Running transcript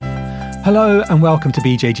Hello and welcome to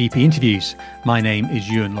BJGP Interviews. My name is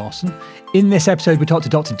Ewan Lawson. In this episode, we talk to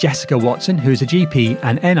Dr. Jessica Watson, who is a GP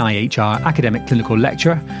and NIHR academic clinical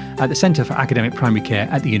lecturer at the Centre for Academic Primary Care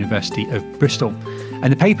at the University of Bristol.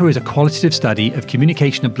 And the paper is a qualitative study of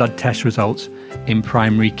communication of blood test results in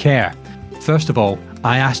primary care. First of all,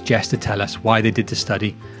 I asked Jess to tell us why they did the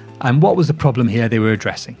study and what was the problem here they were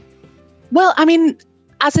addressing. Well, I mean,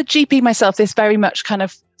 as a GP myself, this very much kind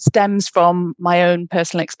of stems from my own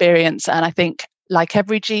personal experience. And I think, like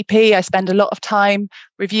every GP, I spend a lot of time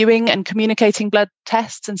reviewing and communicating blood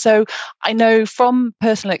tests. And so I know from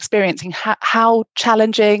personal experiencing how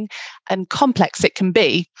challenging and complex it can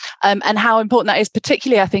be, and how important that is,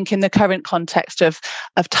 particularly, I think, in the current context of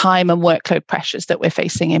time and workload pressures that we're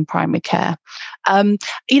facing in primary care. And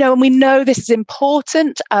we know this is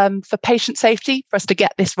important for patient safety, for us to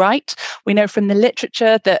get this right. We know from the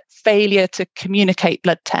literature that failure to communicate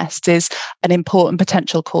blood tests is an important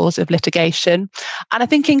potential cause of litigation. And I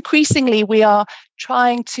think increasingly we are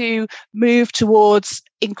trying to move towards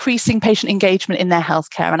increasing patient engagement in their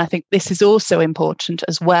healthcare. And I think this is also important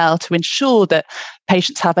as well, to ensure that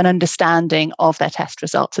patients have an understanding of their test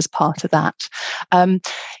results as part of that.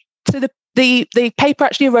 So the paper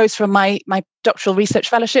actually arose from my doctoral research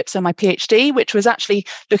fellowship, so my PhD, which was actually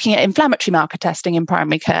looking at inflammatory marker testing in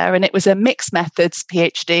primary care. And it was a mixed methods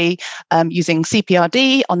PhD using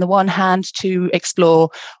CPRD on the one hand to explore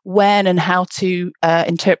when and how to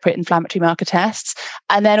interpret inflammatory marker tests,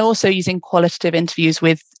 and then also using qualitative interviews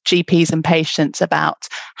with GPs and patients about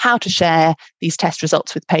how to share these test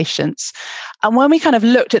results with patients. And when we kind of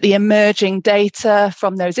looked at the emerging data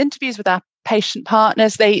from those interviews with our patient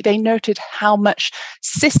partners, they noted how much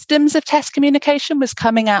systems of test communication was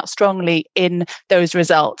coming out strongly in those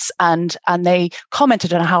results, and they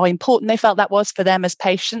commented on how important they felt that was for them as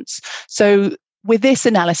patients. So with this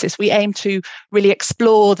analysis, we aim to really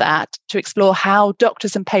explore that, to explore how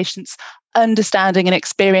doctors and patients understanding and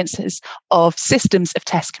experiences of systems of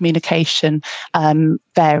test communication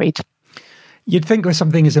varied. You'd think with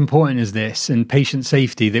something as important as this and patient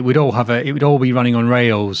safety that it would all be running on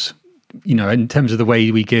rails, in terms of the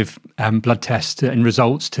way we give blood tests and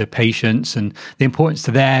results to patients, and the importance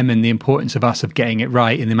to them and the importance of us of getting it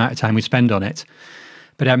right in the amount of time we spend on it.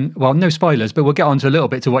 But no spoilers, but we'll get on to a little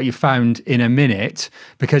bit to what you found in a minute,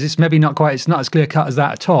 because it's not as clear cut as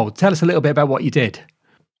that at all. Tell us a little bit about what you did.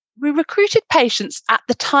 We recruited patients at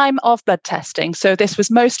the time of blood testing. So this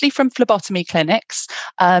was mostly from phlebotomy clinics.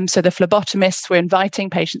 So the phlebotomists were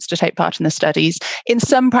inviting patients to take part in the studies. In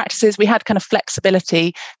some practices, we had kind of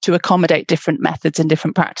flexibility to accommodate different methods in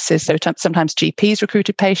different practices. So sometimes GPs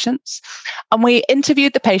recruited patients. And we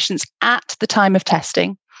interviewed the patients at the time of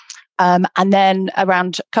testing. And then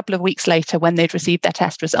around a couple of weeks later when they'd received their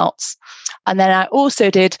test results. And then I also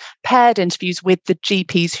did paired interviews with the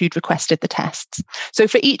GPs who'd requested the tests. So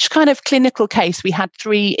for each kind of clinical case, we had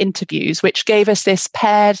 3 interviews, which gave us this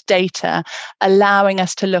paired data, allowing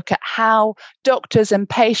us to look at how doctors and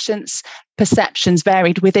patients' perceptions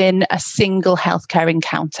varied within a single healthcare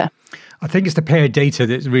encounter. I think it's the paired data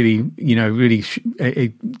that's really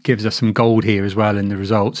it gives us some gold here as well in the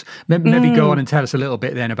results. Maybe go on and tell us a little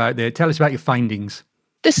bit then tell us about your findings.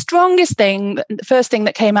 The first thing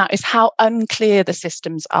that came out is how unclear the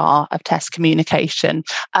systems are of test communication.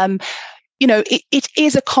 It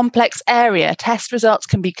is a complex area. Test results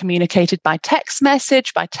can be communicated by text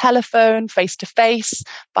message, by telephone, face-to-face,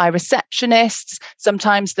 by receptionists.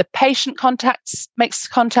 Sometimes the patient makes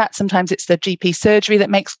contact. Sometimes it's the GP surgery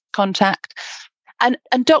that makes contact. And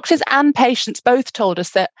doctors and patients both told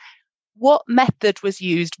us that what method was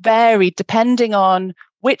used varied depending on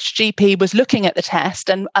which GP was looking at the test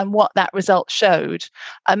and what that result showed.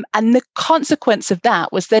 And the consequence of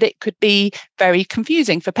that was that it could be very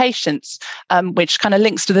confusing for patients, which kind of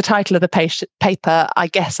links to the title of the paper, I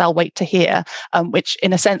Guess I'll Wait to Hear, which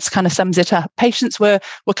in a sense kind of sums it up. Patients were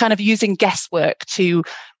kind of using guesswork to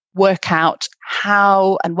work out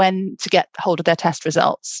how and when to get hold of their test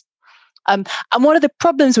results. And one of the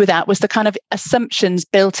problems with that was the kind of assumptions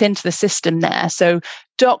built into the system there. So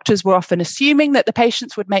doctors were often assuming that the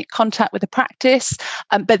patients would make contact with the practice,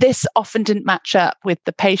 but this often didn't match up with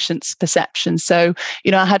the patient's perception. So,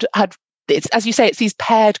 I had it's, as you say, it's these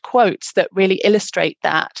paired quotes that really illustrate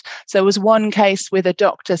that. So there was one case with a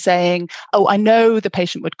doctor saying, "Oh, I know the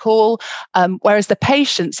patient would call," whereas the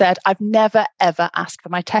patient said, "I've never, ever asked for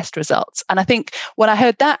my test results." And I think when I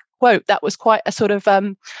heard that quote, that was quite a sort of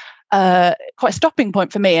quite a stopping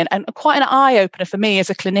point for me, and quite an eye opener for me as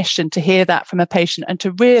a clinician to hear that from a patient and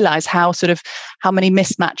to realise how many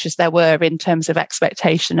mismatches there were in terms of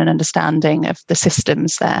expectation and understanding of the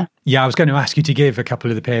systems there. Yeah, I was going to ask you to give a couple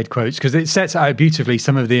of the paired quotes because it sets out beautifully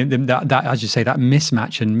some of that, as you say, that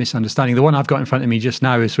mismatch and misunderstanding. The one I've got in front of me just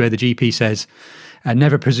now is where the GP says,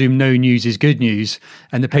 never presume no news is good news.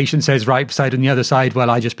 And the patient says right beside on the other side, well,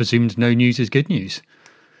 I just presumed no news is good news.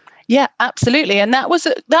 Yeah, absolutely. And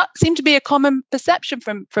that seemed to be a common perception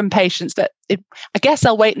from patients that I guess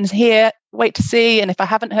I'll wait to see. And if I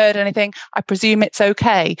haven't heard anything, I presume it's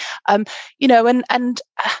okay. And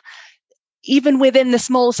even within the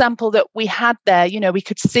small sample that we had there, we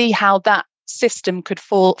could see how that system could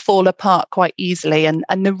fall apart quite easily and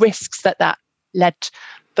the risks that led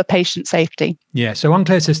for patient safety. Yeah, so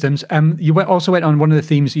unclear systems. You also went on, one of the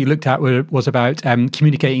themes that you looked at was about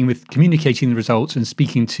communicating the results and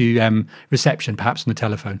speaking to reception, perhaps on the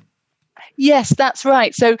telephone. Yes, that's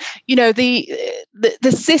right. So,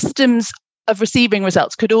 the systems of receiving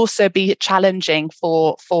results could also be challenging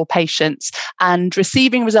for patients, and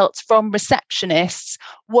receiving results from receptionists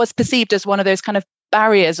was perceived as one of those kind of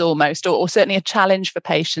barriers almost, or certainly a challenge for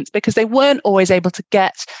patients, because they weren't always able to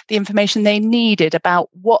get the information they needed about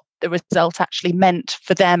what the result actually meant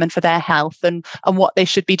for them and for their health and what they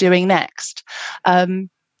should be doing next.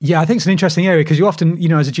 Yeah, I think it's an interesting area because you often,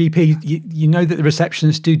 as a GP, you know that the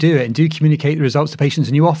receptionists do it and do communicate the results to patients,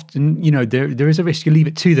 and you often, there is a risk you leave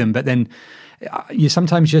it to them, but then you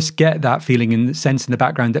sometimes just get that feeling and sense in the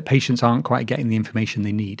background that patients aren't quite getting the information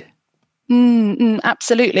they need.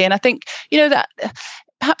 Absolutely. And I think, that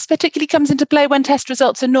perhaps particularly comes into play when test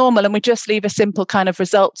results are normal and we just leave a simple kind of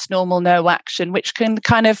results normal, no action, which can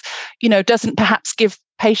kind of, doesn't perhaps give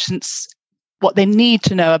patients what they need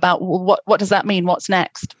to know about what does that mean? What's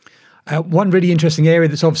next? One really interesting area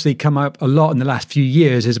that's obviously come up a lot in the last few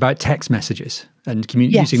years is about text messages and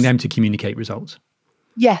using them to communicate results.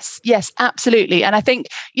 Yes, absolutely. And I think,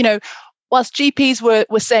 whilst GPs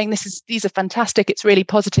were saying these are fantastic, it's really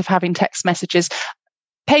positive having text messages,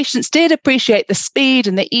 patients did appreciate the speed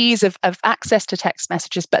and the ease of access to text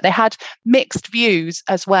messages, but they had mixed views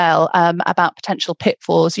as well about potential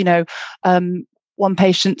pitfalls. One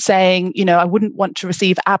patient saying, I wouldn't want to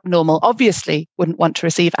receive obviously wouldn't want to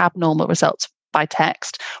receive abnormal results by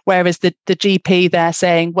text, whereas the GP there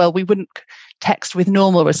saying, well, we wouldn't text with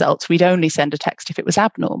normal results. We'd only send a text if it was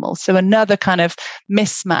abnormal. So another kind of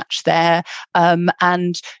mismatch there.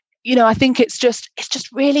 And, I think it's just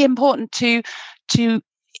really important to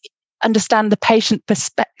understand the patient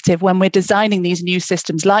perspective when we're designing these new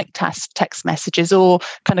systems like text messages or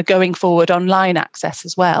kind of going forward online access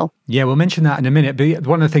as well. Yeah, we'll mention that in a minute. But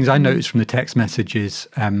one of the things I noticed from the text messages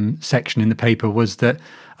section in the paper was that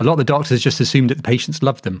a lot of the doctors just assumed that the patients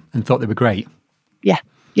loved them and thought they were great.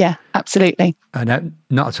 Yeah, absolutely. And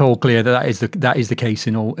not at all clear that is the case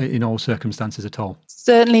in all circumstances at all.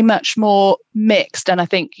 Certainly much more mixed. And I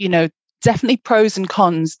think, definitely pros and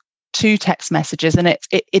cons to text messages. And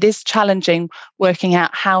it is challenging working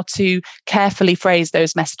out how to carefully phrase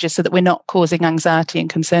those messages so that we're not causing anxiety and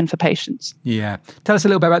concern for patients. Yeah. Tell us a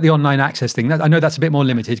little bit about the online access thing. I know that's a bit more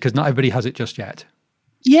limited because not everybody has it just yet.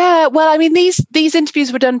 Yeah, well, I mean, these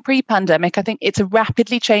interviews were done pre-pandemic. I think it's a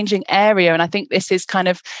rapidly changing area, and I think this is kind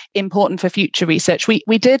of important for future research. We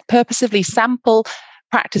did purposefully sample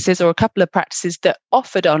practices or a couple of practices that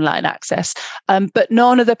offered online access, but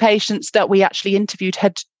none of the patients that we actually interviewed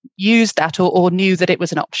had used that or knew that it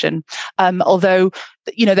was an option. Although,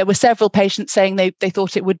 there were several patients saying they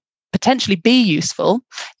thought it would potentially be useful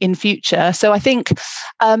in future. So I think,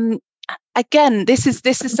 again, this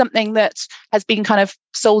is something that has been kind of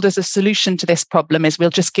sold as a solution to this problem, is we'll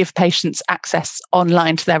just give patients access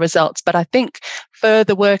online to their results. But I think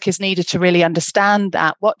further work is needed to really understand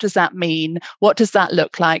that. What does that mean? What does that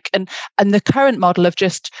look like? And the current model of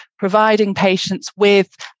just providing patients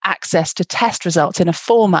with access to test results in a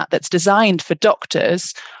format that's designed for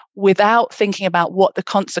doctors without thinking about what the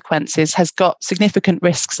consequences has got significant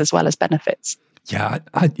risks as well as benefits. Yeah,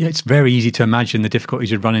 it's very easy to imagine the difficulties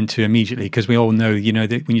you'd run into immediately because we all know,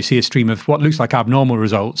 that when you see a stream of what looks like abnormal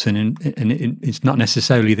results and it's not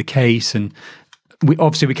necessarily the case, and we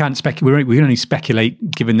can't speculate. We can only speculate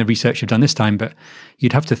given the research you've done this time. But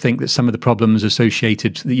you'd have to think that some of the problems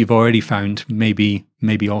associated that you've already found may be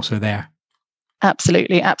also there.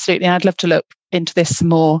 Absolutely. And I'd love to look into this some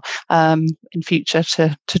more in future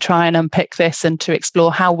to try and unpick this and to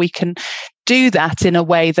explore how we can do that in a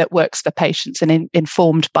way that works for patients and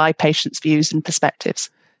informed by patients' views and perspectives.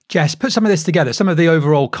 Jess, put some of this together, some of the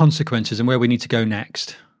overall consequences and where we need to go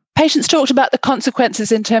next. Patients talked about the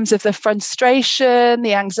consequences in terms of the frustration,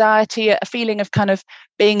 the anxiety, a feeling of kind of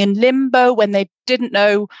being in limbo when they didn't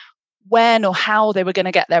know when or how they were going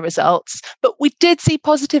to get their results. But we did see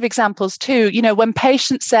positive examples too. When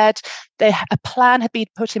patients said a plan had been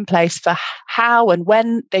put in place for how and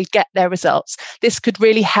when they get their results, this could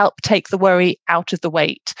really help take the worry out of the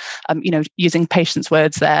wait, using patients'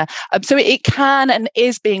 words there. So it can and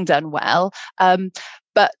is being done well.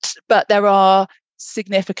 But there are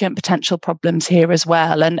significant potential problems here as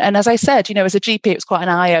well. And as I said, as a GP, it was quite an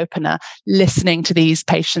eye-opener listening to these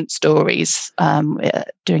patient stories,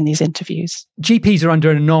 doing these interviews. GPs are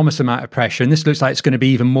under an enormous amount of pressure, and this looks like it's going to be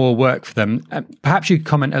even more work for them. Perhaps you could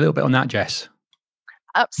comment a little bit on that, Jess.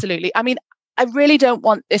 Absolutely. I mean, I really don't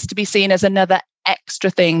want this to be seen as another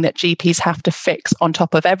extra thing that GPs have to fix on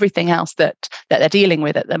top of everything else that they're dealing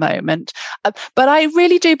with at the moment. But I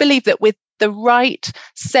really do believe that with the right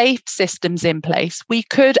safe systems in place, we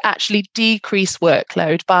could actually decrease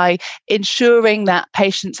workload by ensuring that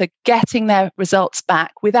patients are getting their results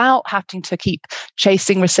back without having to keep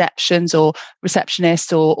chasing receptions or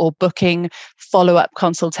receptionists or booking follow-up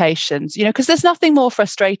consultations. Because there's nothing more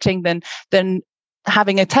frustrating than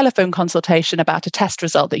having a telephone consultation about a test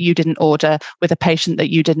result that you didn't order with a patient that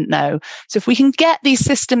you didn't know. So if we can get these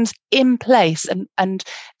systems in place and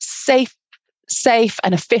safe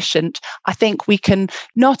and efficient, I think we can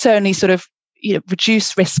not only sort of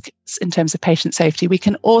reduce risks in terms of patient safety, we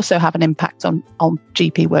can also have an impact on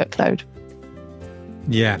GP workload.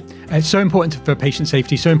 Yeah, it's so important for patient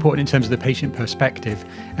safety, so important in terms of the patient perspective.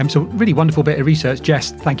 So really wonderful bit of research.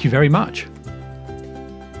 Jess, thank you very much.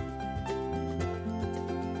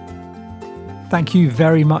 Thank you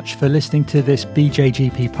very much for listening to this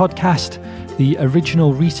BJGP podcast. The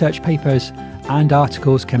original research papers and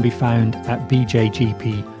articles can be found at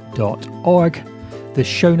bjgp.org. The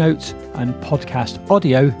show notes and podcast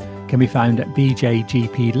audio can be found at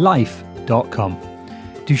bjgplife.com.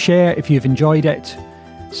 Do share if you've enjoyed it.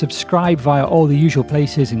 Subscribe via all the usual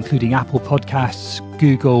places, including Apple Podcasts,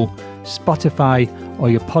 Google, Spotify, or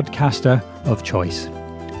your podcaster of choice.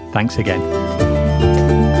 Thanks again.